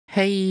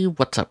Hey,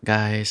 what's up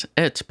guys?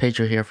 It's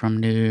Pedro here from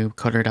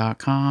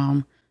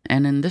noobcoder.com,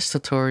 and in this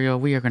tutorial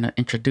we are going to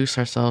introduce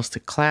ourselves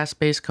to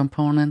class-based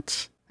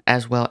components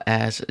as well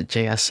as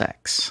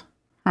JSX.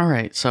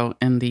 Alright, so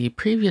in the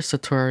previous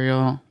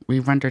tutorial we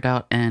rendered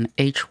out an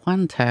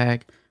h1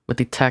 tag with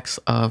the text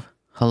of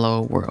hello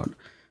world.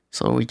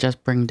 So we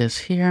just bring this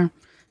here.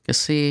 You can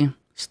see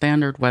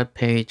standard web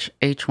page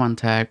h1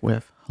 tag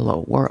with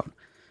hello world.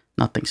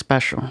 Nothing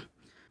special.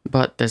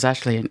 But there's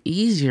actually an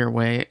easier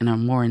way and a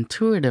more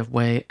intuitive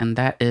way, and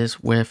that is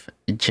with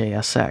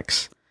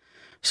JSX.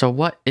 So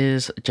what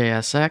is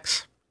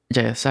JSX?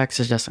 JSX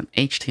is just an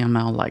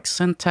HTML-like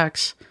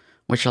syntax,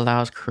 which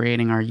allows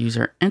creating our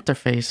user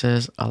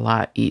interfaces a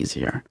lot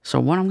easier. So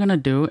what I'm going to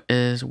do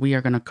is we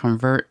are going to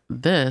convert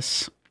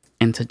this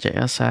into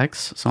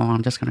JSX. So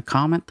I'm just going to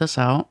comment this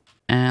out,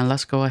 and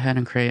let's go ahead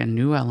and create a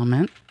new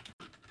element.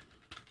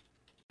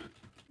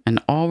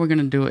 And all we're going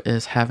to do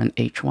is have an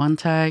h1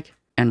 tag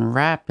and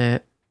wrap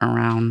it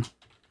around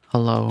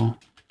hello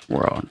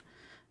world,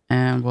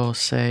 and we'll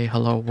say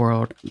hello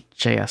world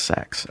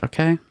JSX.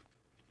 Okay,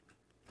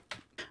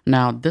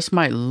 now this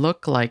might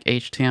look like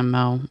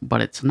HTML,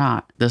 but it's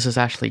not. This is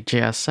actually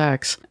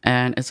JSX,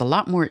 and it's a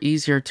lot more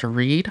easier to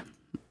read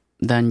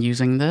than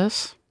using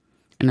this,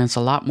 and it's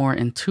a lot more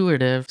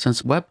intuitive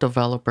since web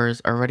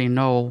developers already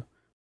know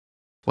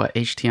what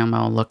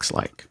HTML looks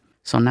like.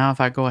 So now if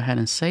I go ahead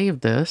and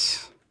save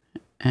this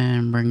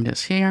and bring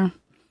this here,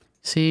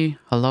 see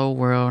hello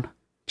world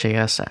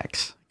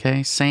JSX.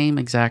 Okay, same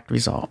exact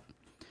result.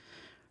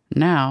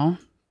 Now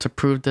to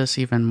prove this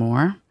even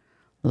more,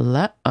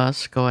 let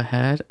us go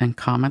ahead and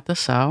comment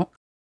this out,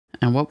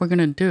 and what we're going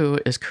to do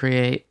is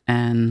create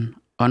an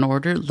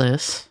unordered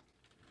list.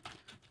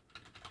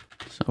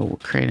 So we'll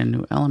create a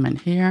new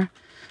element here.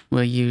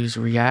 We'll use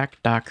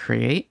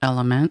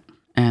React.createElement,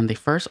 and the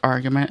first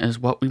argument is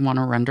what we want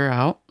to render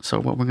out. So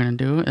what we're going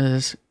to do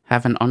is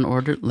have an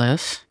unordered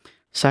list.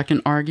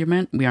 Second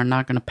argument, we are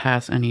not going to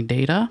pass any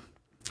data,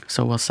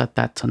 so we'll set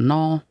that to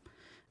null.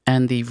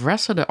 And the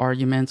rest of the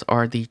arguments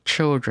are the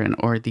children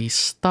or the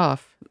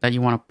stuff that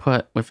you want to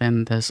put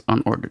within this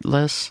unordered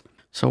list.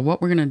 So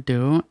what we're going to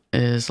do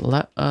is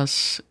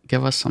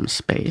give us some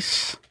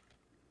space.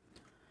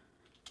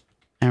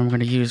 And we're going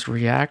to use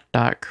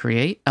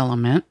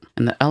React.createElement.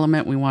 And the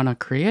element we want to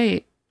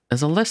create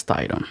is a list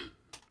item.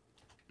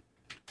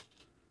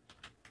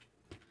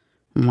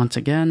 And once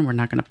again, we're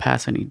not going to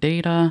pass any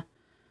data.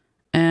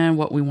 And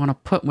what we want to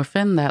put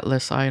within that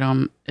list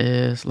item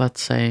is, let's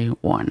say,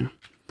 1.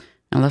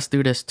 And let's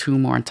do this 2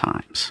 more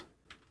times.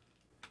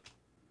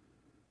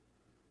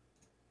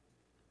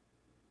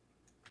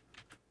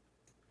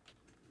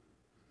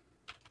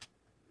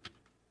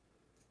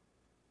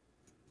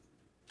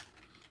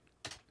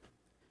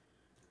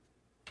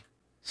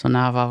 So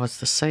now if I was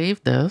to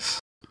save this,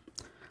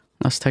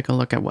 let's take a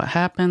look at what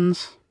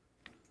happens.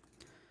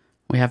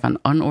 We have an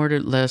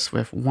unordered list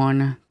with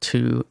 1,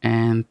 2,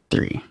 and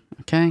 3.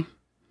 Okay.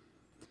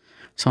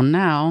 So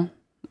now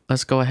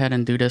let's go ahead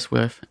and do this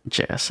with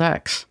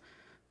JSX.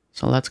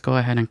 So let's go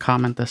ahead and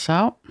comment this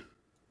out.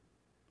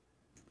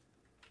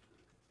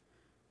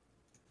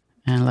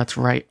 And let's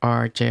write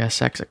our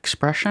JSX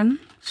expression.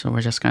 So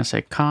we're just going to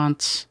say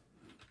const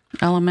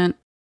element,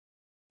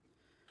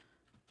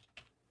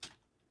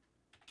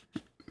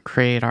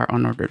 create our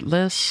unordered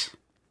list.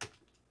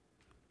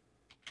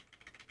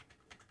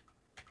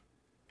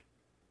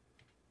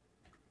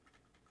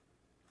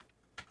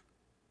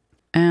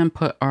 And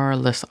put our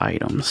list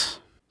items.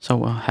 So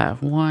we'll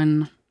have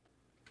 1,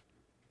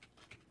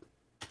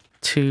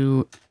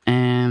 2,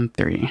 and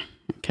 3.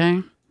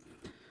 Okay.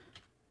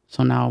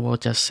 So now we'll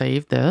just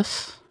save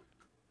this.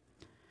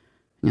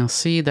 And you'll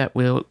see that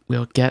we'll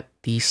get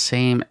the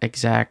same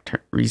exact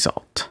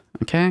result.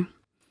 Okay.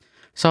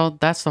 So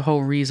that's the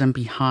whole reason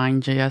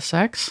behind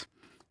JSX.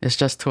 It's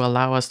just to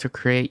allow us to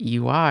create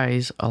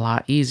UIs a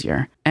lot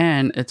easier.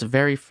 And it's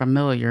very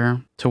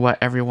familiar to what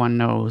everyone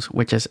knows,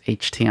 which is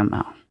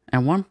HTML.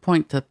 And one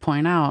point to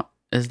point out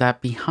is that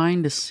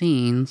behind the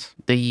scenes,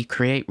 the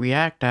Create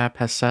React app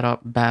has set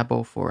up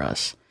Babel for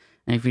us.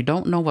 And if you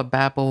don't know what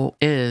Babel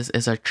is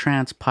a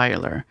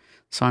transpiler.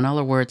 So in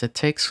other words, it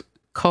takes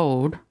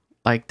code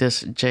like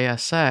this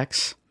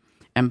JSX,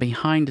 and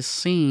behind the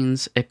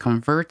scenes, it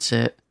converts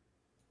it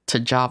to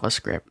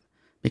JavaScript.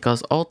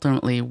 Because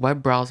ultimately,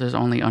 web browsers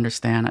only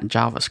understand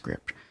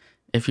JavaScript.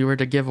 If you were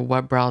to give a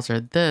web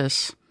browser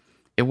this,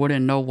 it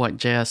wouldn't know what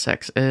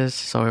JSX is,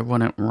 so it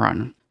wouldn't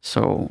run.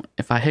 So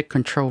if I hit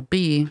Control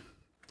B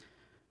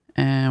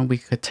and we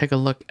could take a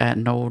look at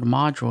node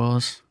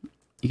modules,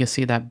 you can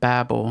see that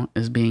Babel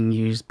is being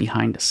used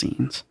behind the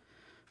scenes.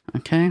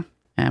 Okay.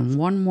 And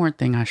one more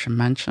thing I should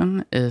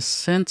mention is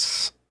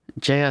since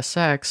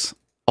JSX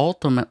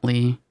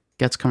ultimately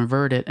gets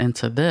converted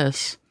into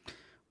this,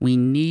 we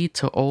need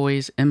to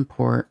always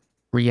import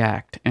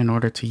React in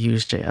order to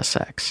use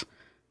JSX.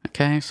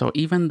 Okay. So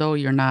even though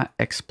you're not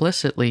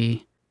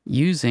explicitly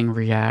using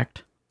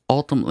React,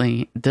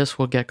 ultimately, this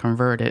will get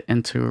converted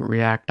into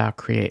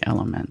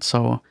React.createElement.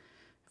 So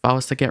if I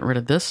was to get rid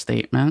of this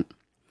statement,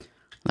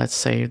 let's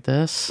save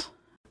this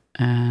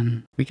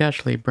and we can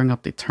actually bring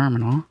up the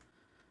terminal.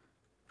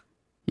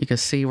 You can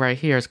see right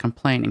here it's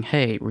complaining,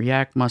 hey,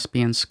 React must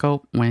be in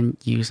scope when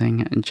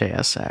using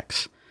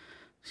JSX.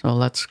 So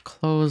let's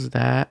close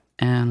that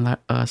and let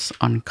us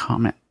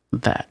uncomment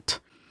that.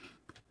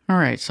 All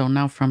right, so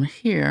now from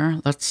here,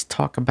 let's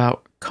talk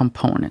about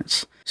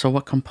components. So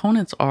what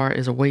components are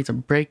is a way to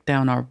break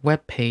down our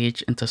web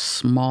page into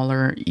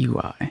smaller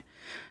UI.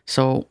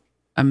 So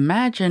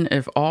imagine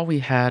if all we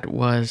had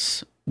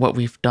was what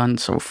we've done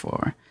so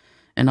far.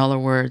 In other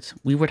words,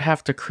 we would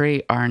have to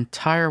create our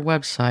entire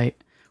website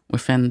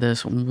within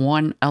this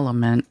one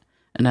element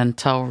and then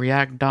tell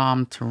React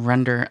DOM to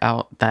render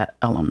out that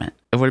element.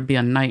 It would be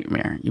a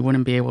nightmare. You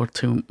wouldn't be able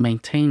to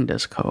maintain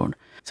this code.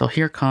 So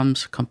here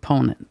comes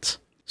components.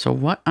 So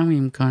what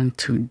I'm going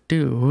to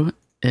do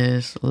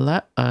is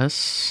let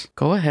us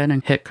go ahead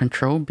and hit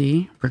Control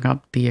B, bring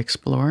up the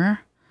Explorer.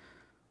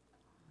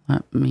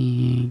 Let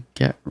me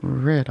get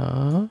rid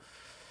of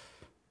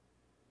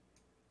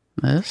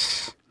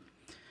this.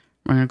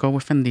 We're going to go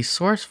within the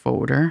source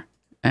folder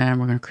and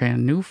we're going to create a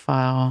new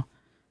file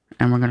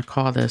and we're going to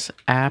call this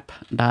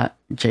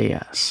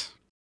app.js.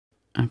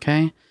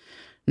 Okay.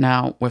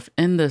 Now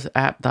within this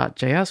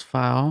app.js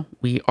file,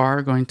 we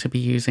are going to be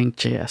using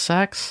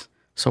JSX.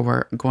 So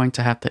we're going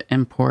to have to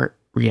import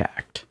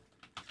React.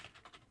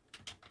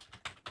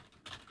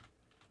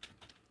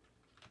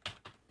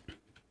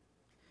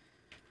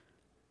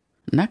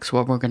 Next,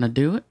 what we're going to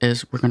do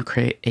is we're going to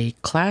create a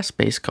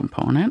class-based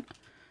component.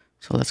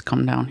 So let's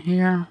come down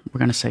here. We're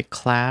going to say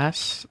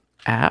class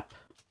app.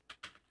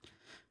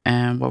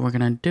 And what we're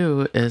going to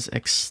do is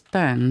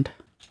extend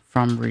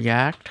from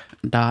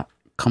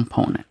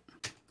React.component.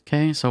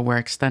 Okay, so we're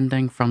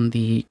extending from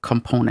the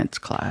components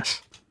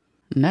class.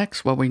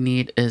 Next, what we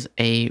need is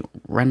a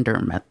render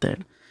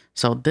method.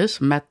 So this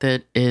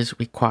method is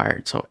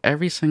required. So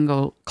every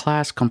single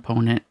class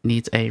component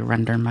needs a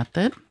render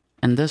method.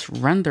 And this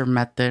render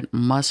method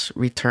must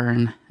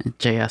return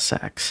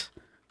JSX.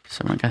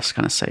 So we're just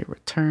going to say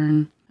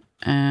return.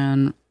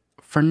 And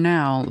for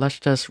now, let's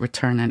just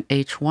return an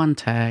h1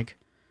 tag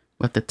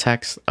with the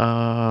text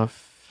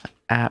of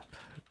app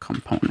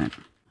component.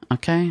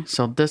 Okay,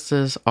 so this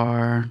is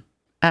our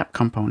app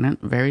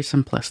component, very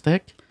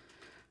simplistic.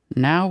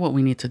 Now what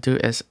we need to do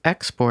is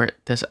export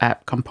this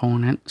app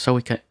component so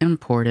we can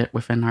import it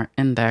within our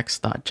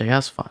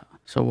index.js file.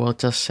 So we'll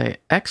just say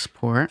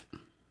export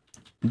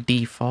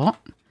default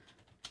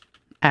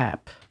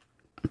app.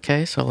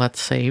 Okay, so let's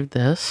save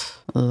this.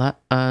 Let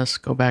us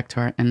go back to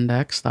our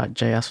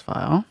index.js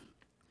file.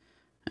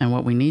 And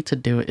what we need to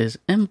do is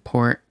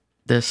import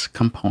this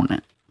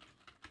component.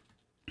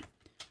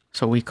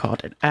 So we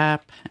called it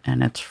app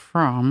and it's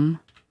from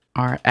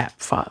our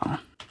app file.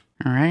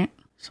 All right.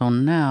 So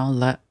now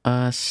let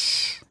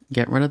us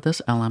get rid of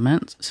this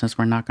element since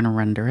we're not going to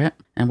render it.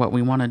 And what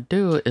we want to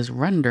do is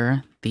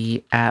render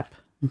the app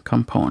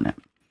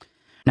component.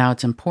 Now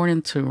it's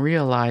important to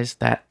realize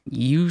that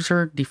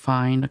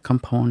user-defined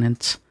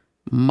components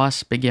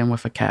must begin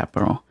with a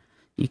capital.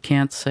 You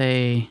can't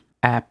say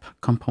app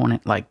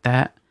component like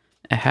that.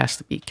 It has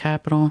to be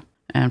capital.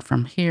 And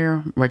from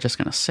here, we're just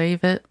going to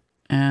save it.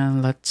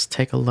 And let's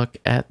take a look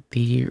at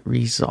the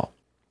result.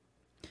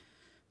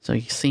 So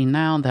you see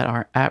now that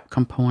our app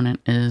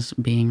component is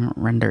being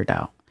rendered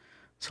out.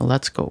 So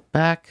let's go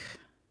back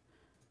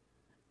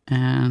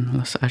and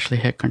let's actually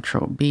hit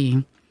Control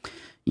B.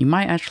 You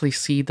might actually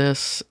see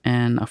this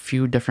in a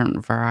few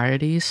different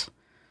varieties.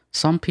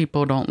 Some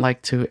people don't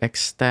like to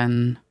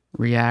extend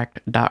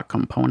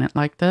React.component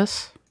like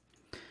this.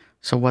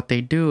 So what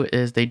they do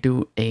is they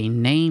do a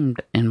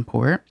named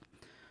import.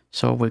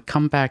 So we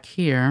come back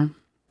here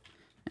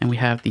and we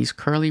have these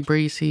curly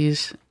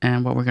braces.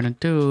 And what we're going to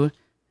do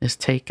is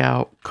take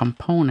out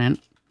component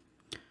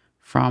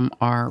from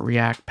our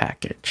React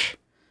package.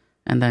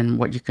 And then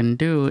what you can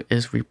do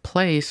is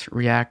replace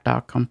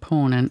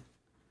React.component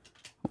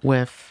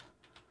with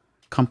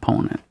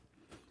component,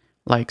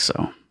 like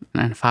so.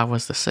 And if I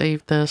was to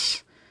save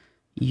this,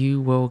 you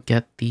will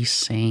get the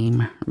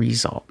same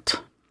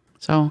result.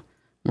 So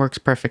works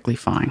perfectly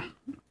fine.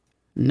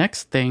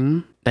 Next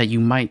thing that you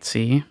might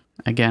see,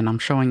 again, I'm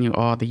showing you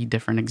all the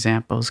different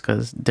examples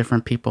because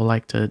different people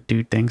like to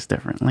do things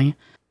differently.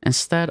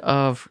 Instead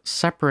of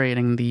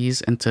separating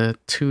these into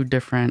two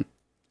different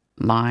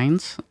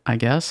lines, I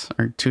guess,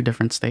 or two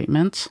different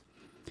statements,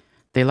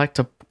 they like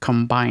to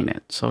combine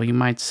it. So you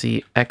might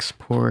see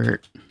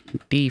export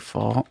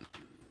default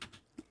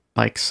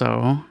like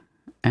so.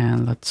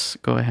 And let's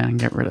go ahead and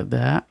get rid of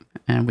that.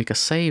 And we can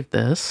save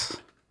this.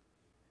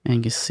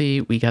 And you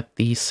see we get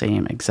the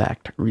same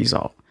exact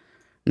result.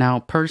 Now,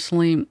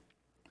 personally,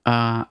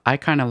 I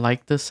kind of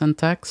like this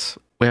syntax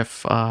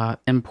with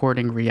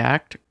importing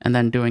React and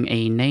then doing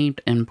a named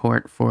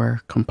import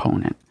for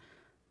component.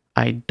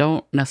 I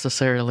don't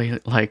necessarily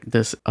like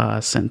this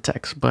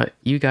syntax, but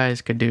you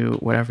guys could do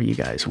whatever you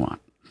guys want.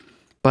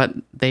 But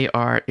they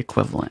are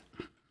equivalent.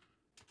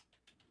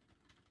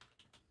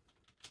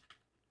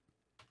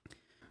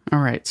 All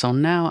right, so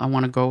now I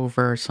want to go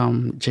over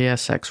some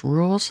JSX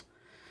rules.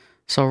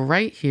 So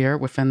right here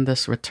within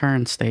this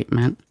return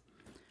statement,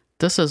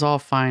 this is all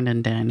fine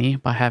and dandy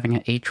by having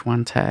an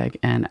h1 tag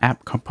and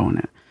app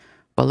component.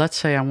 But let's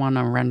say I want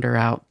to render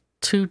out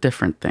two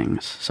different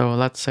things. So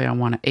let's say I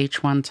want an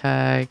h1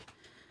 tag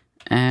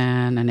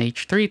and an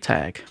h3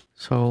 tag.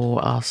 So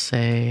I'll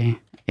say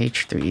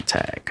h3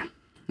 tag,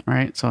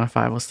 right? So if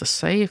I was to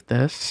save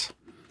this,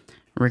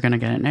 we're going to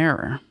get an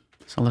error.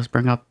 So let's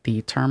bring up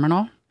the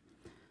terminal,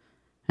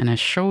 and it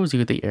shows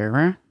you the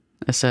error.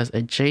 It says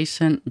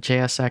adjacent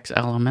JSX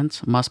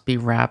elements must be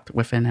wrapped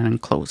within an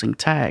enclosing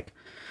tag.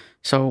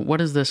 So what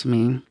does this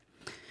mean?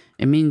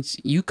 It means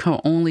you can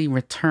only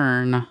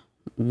return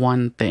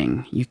one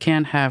thing. You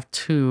can't have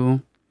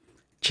two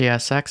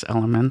JSX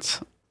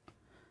elements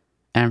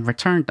and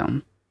return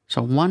them.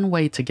 So one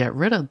way to get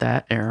rid of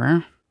that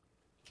error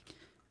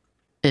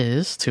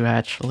is to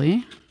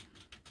actually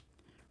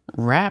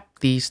wrap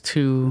these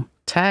two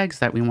tags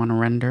that we want to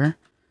render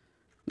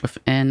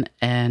within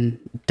an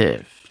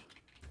div.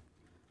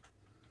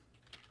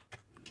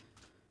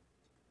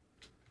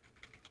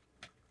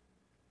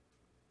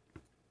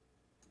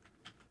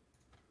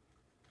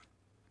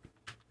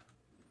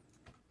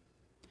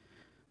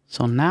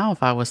 So now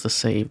if I was to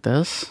save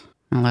this,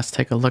 and let's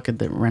take a look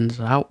at it renders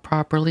out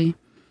properly,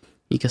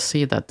 you can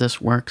see that this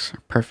works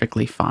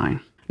perfectly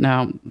fine.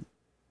 Now,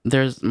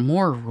 there's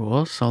more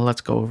rules, so let's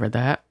go over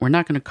that. We're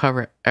not going to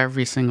cover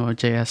every single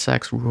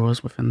JSX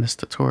rules within this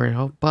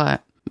tutorial,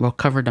 but we'll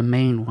cover the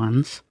main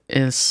ones.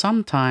 Is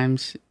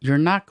sometimes you're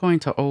not going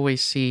to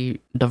always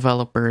see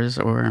developers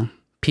or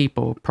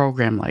people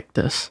program like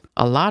this.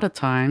 A lot of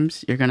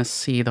times you're going to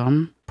see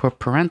them put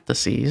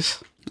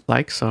parentheses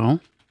like so.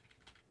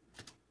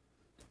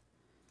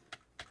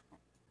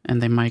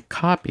 And they might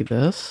copy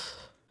this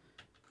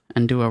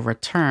and do a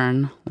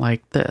return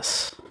like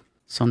this.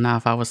 So now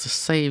if I was to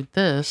save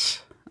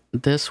this,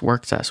 this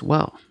works as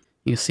well.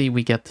 You see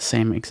we get the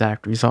same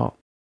exact result.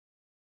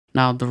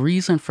 Now the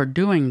reason for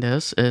doing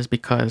this is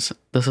because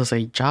this is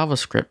a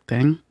JavaScript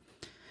thing,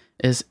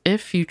 is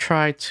if you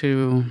try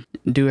to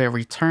do a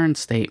return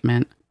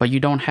statement, but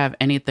you don't have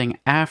anything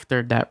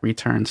after that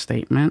return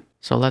statement.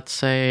 So let's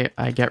say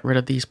I get rid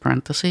of these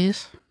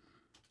parentheses,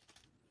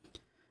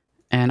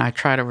 and I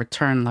try to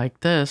return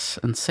like this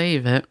and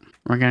save it,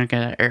 we're going to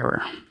get an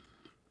error.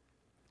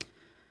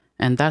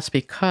 And that's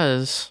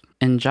because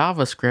in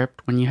JavaScript,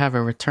 when you have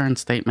a return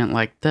statement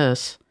like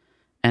this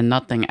and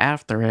nothing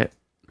after it,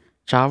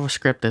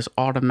 JavaScript is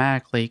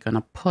automatically going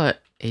to put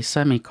a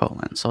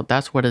semicolon. So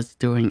that's what it's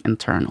doing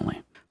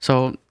internally.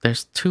 So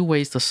there's two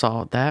ways to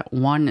solve that.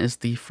 One is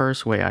the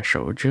first way I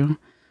showed you,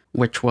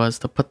 which was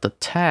to put the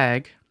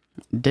tag,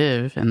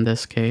 div in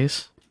this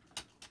case,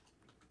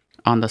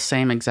 on the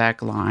same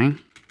exact line.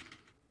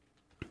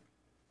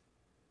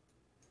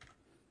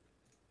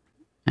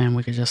 And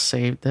we could just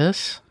save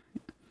this.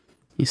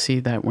 You see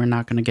that we're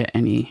not going to get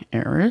any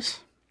errors.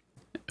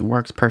 It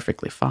works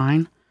perfectly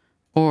fine.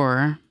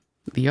 Or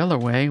the other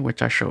way,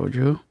 which I showed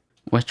you,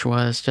 which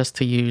was just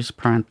to use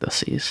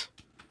parentheses.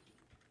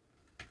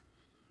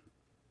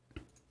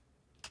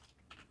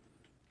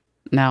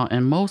 Now,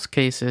 in most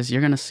cases,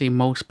 you're going to see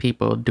most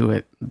people do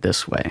it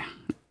this way,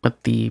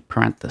 with the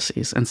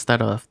parentheses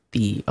instead of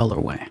the other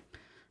way.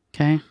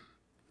 Okay,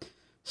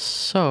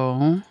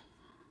 so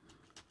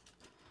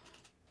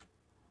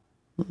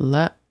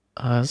let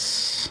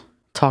us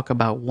talk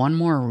about one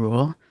more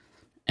rule,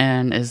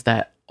 and is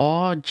that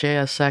all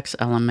JSX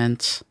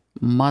elements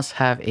must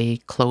have a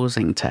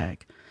closing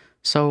tag.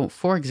 So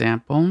for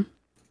example,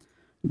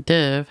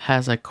 div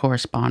has a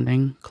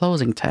corresponding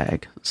closing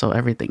tag, so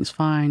everything's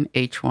fine.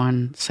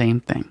 H1, same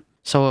thing.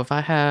 So if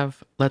I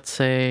have, let's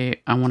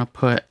say I want to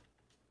put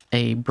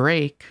a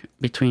break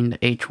between the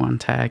H1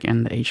 tag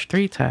and the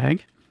H3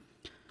 tag,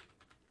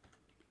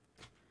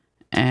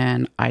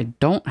 and I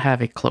don't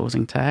have a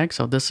closing tag,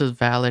 so this is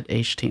valid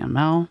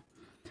HTML,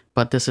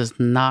 but this is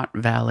not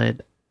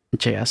valid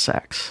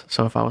JSX.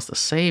 So if I was to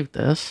save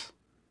this,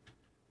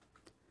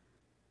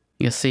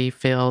 you see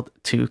failed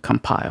to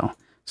compile.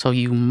 So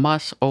you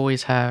must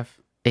always have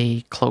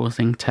a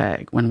closing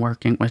tag when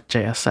working with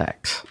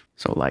JSX.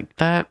 So like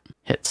that,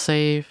 hit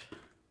save.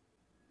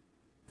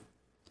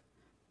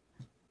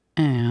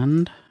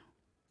 And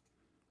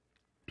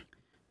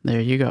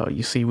there you go.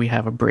 You see we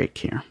have a break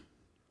here.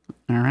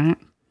 All right.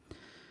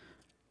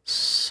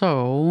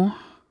 So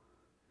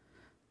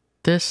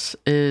this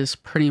is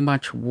pretty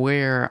much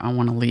where I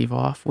want to leave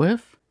off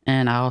with,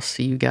 and I'll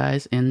see you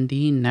guys in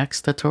the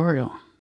next tutorial.